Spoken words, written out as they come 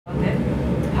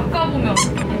누가 보면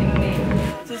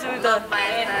닉네임. 좋습니다.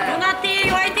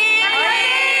 루나틱 화이팅!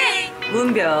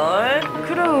 문별.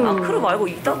 크루. 아, 크루 말고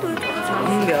이다도 해줘야지.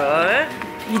 문별.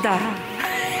 이다.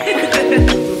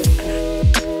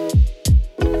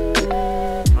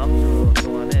 다음 주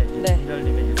동안에 네.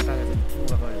 문별님의 일상에서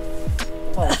유튜브가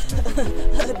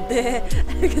뽑아왔습니다. 네,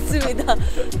 알겠습니다.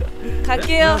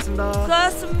 갈게요.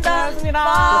 수고하셨습니다. 수고하셨습니다.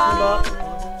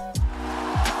 수고하셨습니다.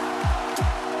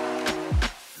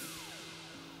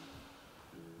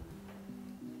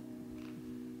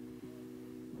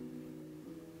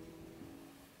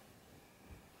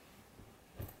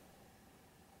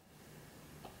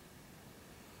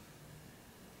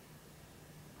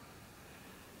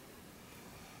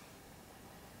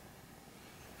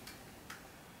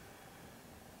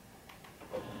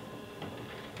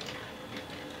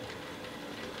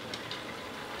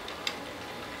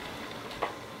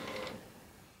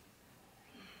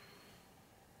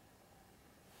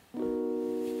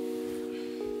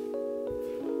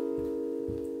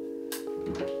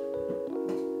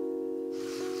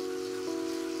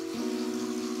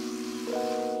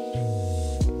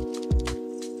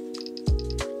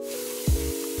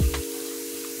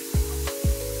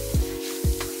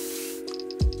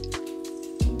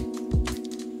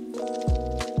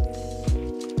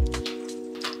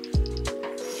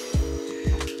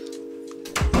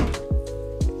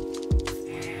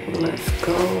 Let's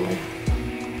go.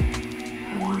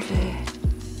 현재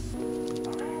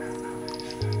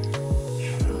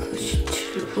 6시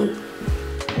 7분.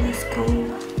 Let's go.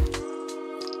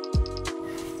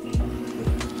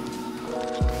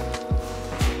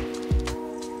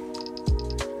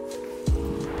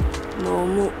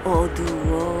 너무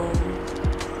어두워.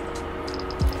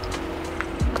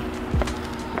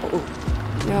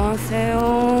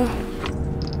 안녕하세요.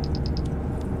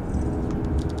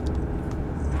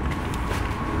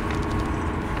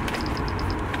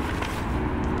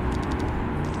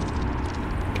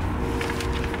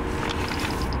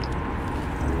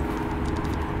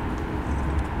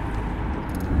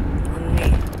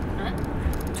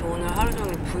 저 오늘 하루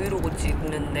종일 브이로그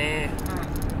찍는데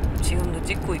지금도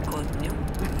찍고 있거든요.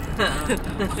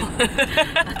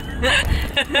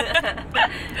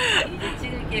 이제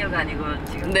찍을게요가 아니고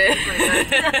지금 네. 찍고 있어요.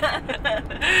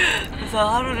 그래서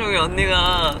하루 종일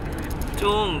언니가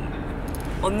좀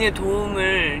언니의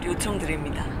도움을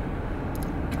요청드립니다.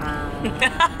 아,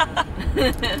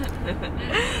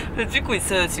 그래서 찍고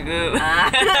있어요 지금.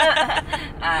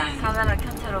 카메라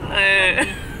켜처럼. 네.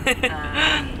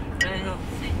 그럴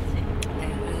수 있지.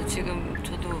 네, 그래서 지금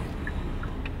저도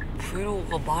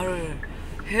브이로그가 말을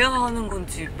해야 하는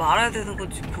건지 말아야 되는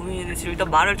건지 고민인데 지금 일단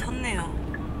말을 텄네요.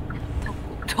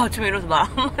 저 아침에 일어나서 말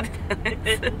한마디 안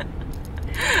했어요.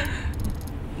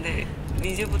 네,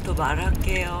 이제부터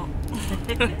말할게요.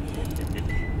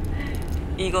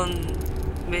 이건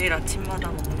매일 아침마다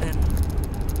먹는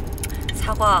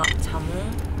사과,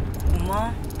 자몽,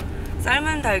 고구마,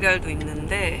 삶은 달걀도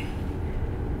있는데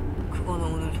그거는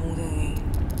오늘 동생이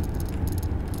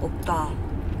없다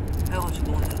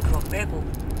해가지고 오늘 그거 빼고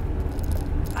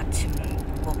아침을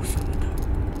먹습니다.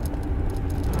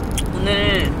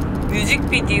 오늘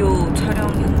뮤직비디오 촬영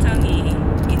현장이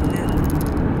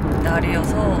있는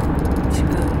날이어서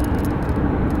지금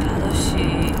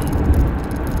 5시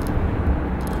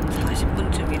한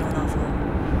 40분쯤 일어나서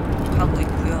가고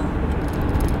있고요.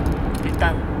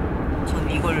 일단 전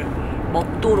이걸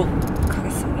먹도록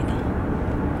하겠습니다.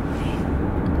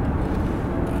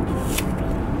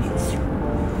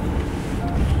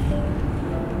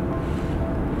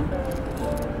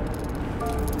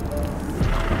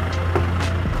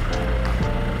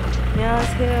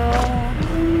 안녕하세요.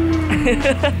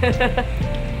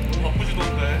 바쁘지도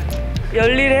않은데.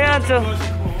 열일해야죠.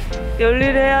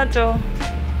 열일해야죠.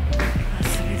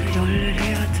 맞습니다.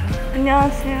 열일해야죠.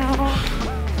 안녕하세요.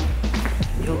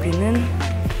 여기는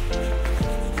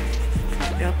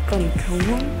약간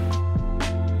병원?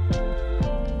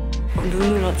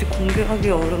 눈을 아직 공개하기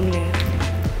어렵네요.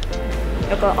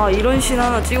 약간 이런 씬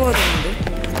하나 찍어야 되는데.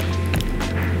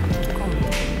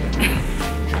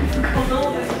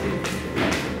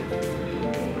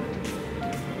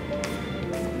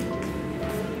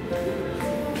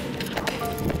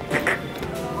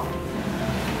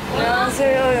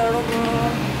 안녕하세요 여러분.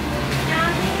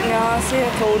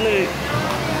 안녕하세요. 저 오늘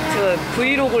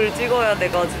브이로그를 찍어야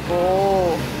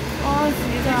돼가지고.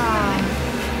 진짜.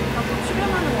 나 또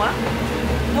출연하는 거야?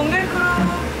 문별크루.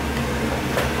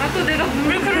 또 내가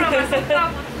문별크루라고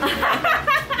했었다고.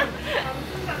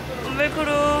 문별크루.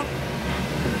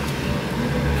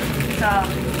 자,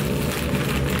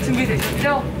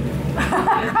 준비되셨죠?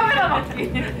 카메라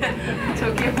맞기.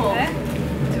 저기요. 네?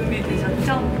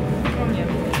 준비되셨죠?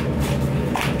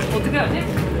 하지?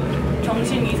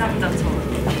 정신 이상자처럼.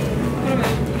 그러면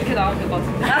이렇게 나오면 될 것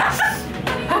같은데.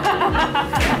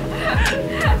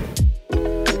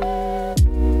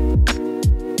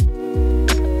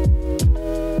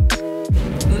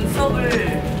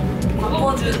 눈썹을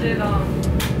바꿔준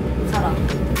사람.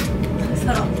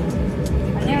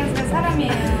 안녕하세요,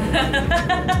 사람이에요.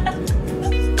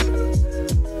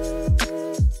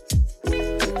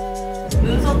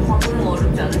 눈썹 바꾸는 거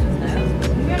어렵지 않으셨나요?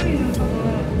 문별이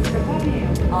눈썹은 진짜 껌이에요.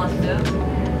 아 진짜요?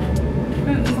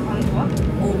 그럼 눈썹 반응 좋아?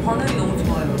 반응이 너무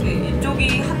좋아요.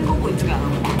 이쪽이 한 거고 이쪽이 안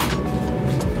한 거.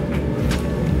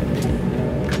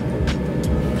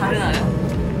 다르나요?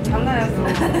 달라요.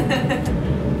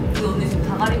 그 언니 지금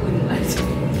다 가리고 있는 거 알지?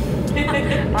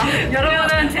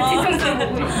 여러분은 제 뒤통수를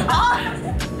보고 있어요.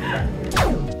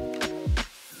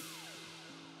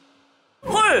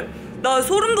 헐! 나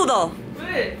소름 돋아.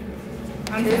 왜?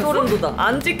 안 개 소름 돋아.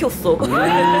 안 찍혔어. 너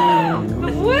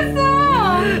뭐했어?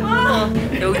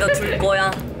 여기다 둘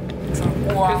거야. 둘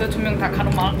거야. 그래서 조명 다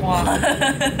가로막을 거야.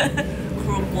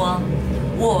 그럴 거야.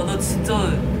 우와, 나 진짜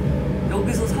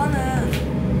여기서 사는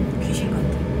귀신 같아.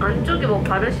 안쪽에 뭐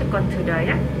바르실 것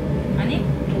드려요? 아니?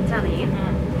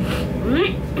 괜찮아요?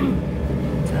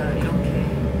 자, 이렇게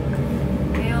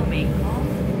헤어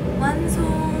메이크업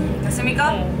완성. 됐습니까?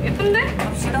 예쁜데?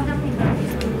 갑시다.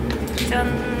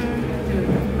 짠.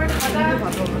 빨리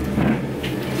가자.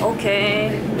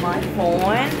 오케이. My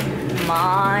phone.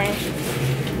 My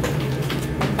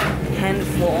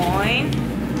핸드폰.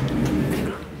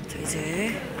 자,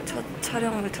 이제 첫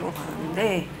촬영을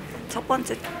들어가는데 첫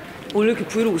번째 원래 이렇게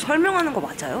브이로그 설명하는 거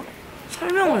맞아요?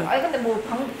 설명을. 아니 근데 뭐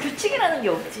규칙이라는 게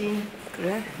없지.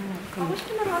 그래? 하고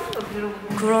싶은 대로 하는 거야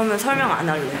브이로그. 그러면 설명 안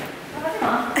할래.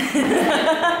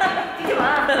 뛰지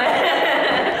마.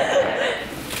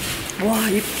 와,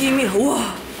 입김이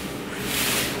우와.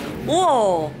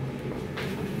 우와.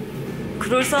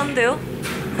 그럴싸한데요?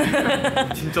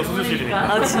 진짜 수술실이니까.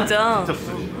 아 진짜. 진짜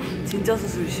수술실. 진짜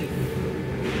수술실.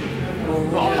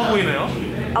 아파 보이네요?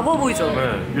 아파 보이죠?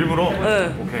 네. 일부러?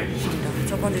 네. 오케이.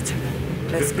 첫 번째 촬영.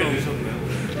 렛츠고. 렛츠고.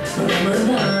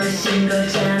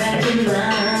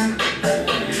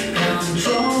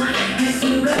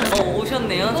 해주셨네요.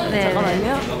 오셨네요. 네.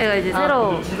 잠깐만요. 내가 이제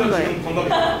새로 한 거예요.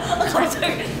 갑자기.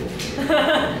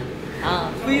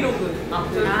 아 브이로그.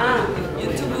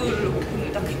 유튜브를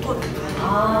오픈을 딱 했거든요.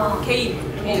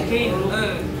 개인으로. 네.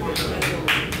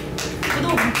 구독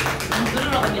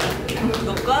누르러 갑니다.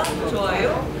 구독과 좋아요,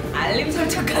 알림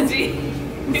설정까지.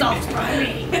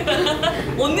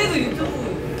 언니도 유튜브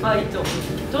있죠?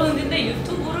 저는 근데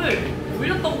유튜브를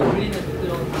올렸던 거 올리는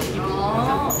그런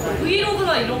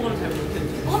브이로그나 이런 거를 잘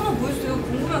못해요. 한번 보여주세요.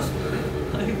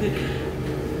 궁금해하시는데. 아니 근데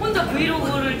혼자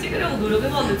브이로그를 찍으려고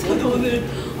노력해봤는데 저도 오늘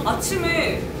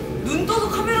아침에 눈 떠서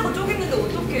카메라가 저기 있는데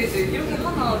어떻게 이제 이렇게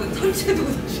하나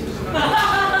설치해두고 다시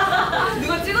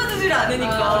누가 찍어주질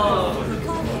않으니까 그래서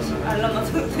켜놓고 다시 알람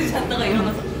맞춰서 잤다가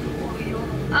일어나서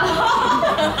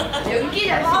연기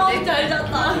잘 쓰네. 잘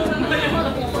잤다.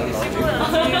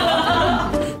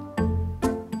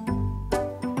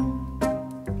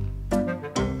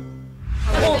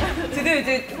 드디어 이제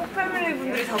패밀리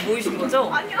분들이 다 모이신 거죠?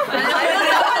 아니요.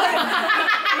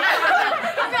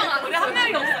 우리 한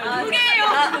명이 없어요. 두 개예요.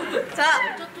 자,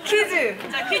 퀴즈.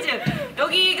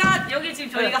 여기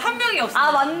지금 저희가 한 명이 없어요.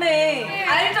 아, 맞네.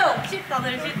 알죠?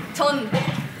 다들 전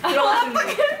들어가시는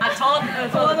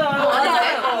거.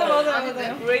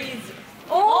 맞아요. 레이즈.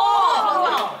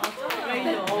 맞아.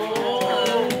 레이저.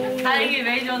 다행히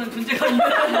레이저는 존재가 있는.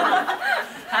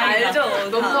 알죠.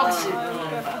 너무 확실.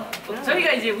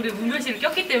 저희가 이제 우리 문별 씨를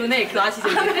꼈기 때문에 그 아시죠?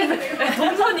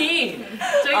 동선이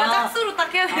저희가 짝수로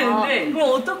딱 해야 되는데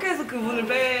그럼 어떻게 해서 그분을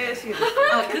빼시게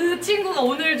됐어요? 그 친구가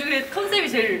오늘 중에 컨셉이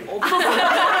제일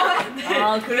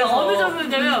없었어요. 그래서 어느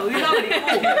정도냐면 의상을 입고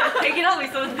대기를 하고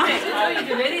있었는데 저희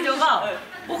이제 매니저가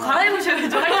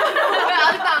갈아입으셔야죠. 왜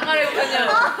아직도 안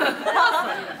갈아입으셨냐고.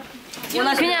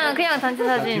 그냥 단체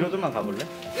사진. 뒤로 좀만 가볼래?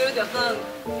 그래도 약간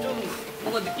좀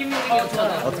뭔가 느낌 있는 게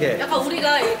없잖아요. 어떻게? 약간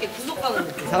우리가 이렇게 구속하는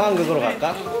느낌. 상황극으로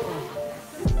갈까?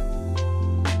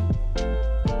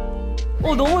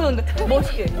 너무 좋은데?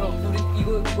 멋있게. 우리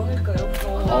이거 할까요?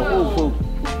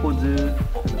 포즈.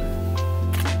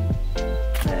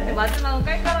 네. 마지막은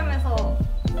깔깔하면서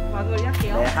마무리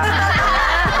할게요. 네.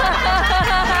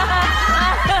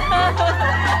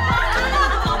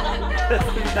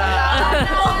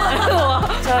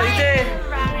 자, 이제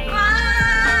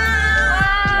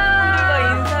우리가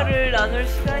인사를 나눌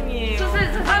시간이에요.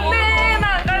 안돼, 나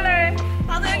안 갈래.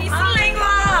 나도 여기 있을래, 이거.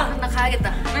 나 가야겠다.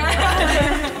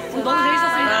 너무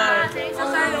재밌었어요.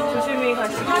 재밌었어요. 조심히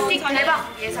가시고. 대박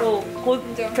예상. 또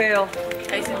곧 봬요.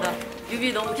 알겠습니다.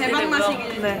 뮤비 너무 대박 기대되고요.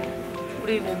 나시길. 네.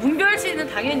 우리 뭐 문별 씨는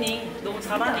당연히 너무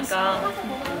잘하니까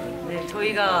네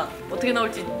저희가 어떻게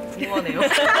나올지 궁금하네요.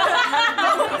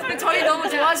 저희 너무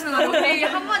좋아하시는 거 같아요. 되게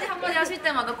한마디 하실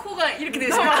때마다 코가 이렇게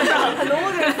되시는 거 같아요.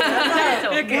 너무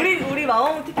재밌어요. 우리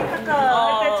마음 티키타카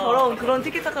할 때처럼 그런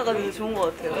티키타카가 되게 좋은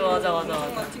것 같아요. 맞아.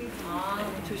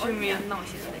 조심히. 안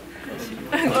나오시는데.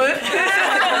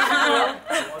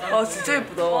 아 진짜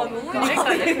예쁘다. 너무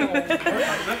헷갈려.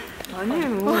 아니에요.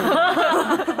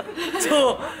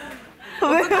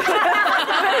 왜?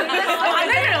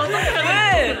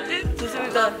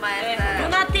 좋습니다.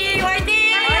 루나틱 화이팅!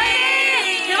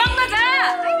 대박 나자!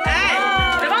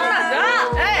 대박 나자!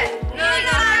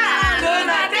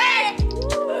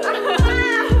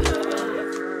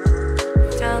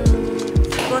 짠!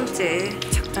 두 번째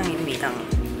착장입니다.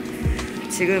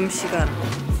 지금 시간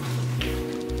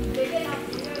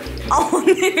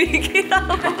언니 이게라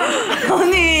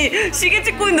아니 시계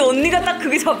찍고 있는데 언니가 딱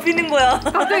그게 잡히는 거야.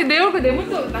 갑자기 내 얼굴 내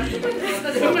모습 난 찍고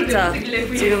있으니까 내 얼굴 자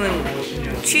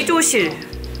지금은 취조실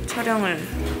촬영을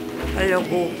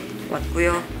하려고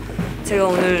왔고요. 제가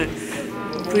오늘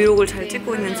브이로그를 잘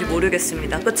찍고 있는지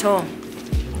모르겠습니다. 그쵸?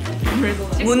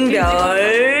 문별이다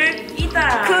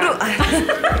크루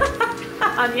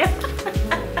아니야?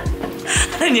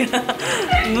 아니야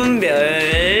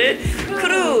문별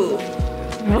크루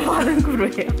뭐 하는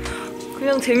그루예요?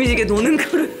 그냥 재미지게 노는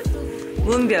크루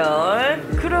문별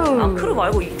크루. 아 크루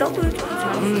말고 이다도 해줘.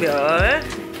 문별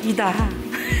이다.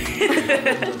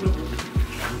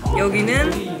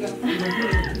 여기는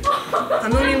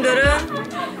감독님들은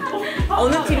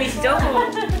어느 팀이시죠?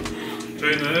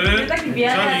 저희는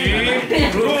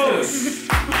자니 브루스.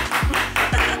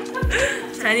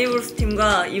 자니 브루스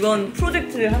팀과 이번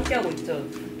프로젝트를 함께하고 있죠.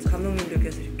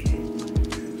 감독님들께서 이렇게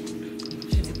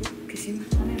해주고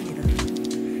계십니다.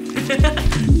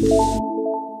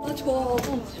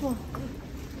 축하합니다.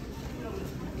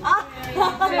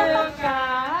 생일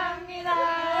축하합니다.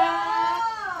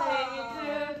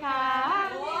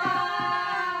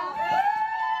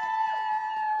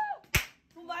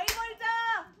 돈 많이 벌자.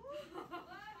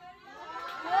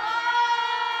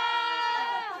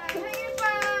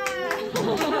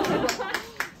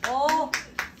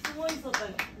 숨어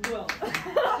있었다니. 뭐야?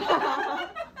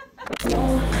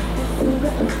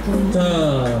 자,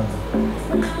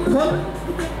 컷!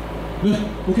 네,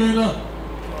 오케이입니다.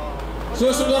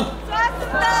 수고하셨습니다.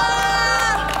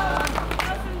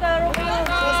 수고하셨습니다, 여러분.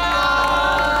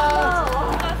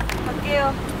 갈게요.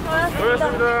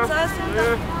 수고하셨습니다. 수고하셨습니다.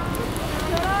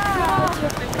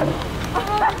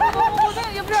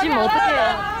 지금 어떻게 해요?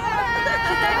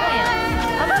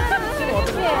 지금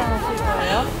어떻게 하실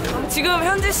거예요? 지금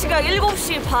현재 시각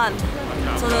 7시 반.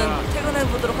 저는 퇴근해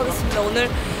보도록 하겠습니다. 오늘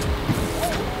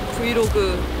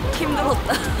브이로그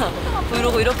힘들었다.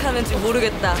 브이로그 이렇게 하는지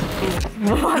모르겠다.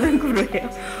 뭐 하는 그루예요?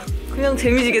 그냥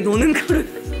재미지게 노는 크루.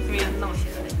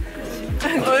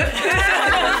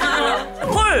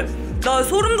 헐! 나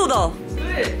소름 돋아.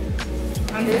 왜?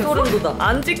 소름 돋아.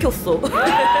 안 찍혔어.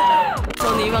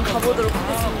 저는 이만 가보도록 할게요.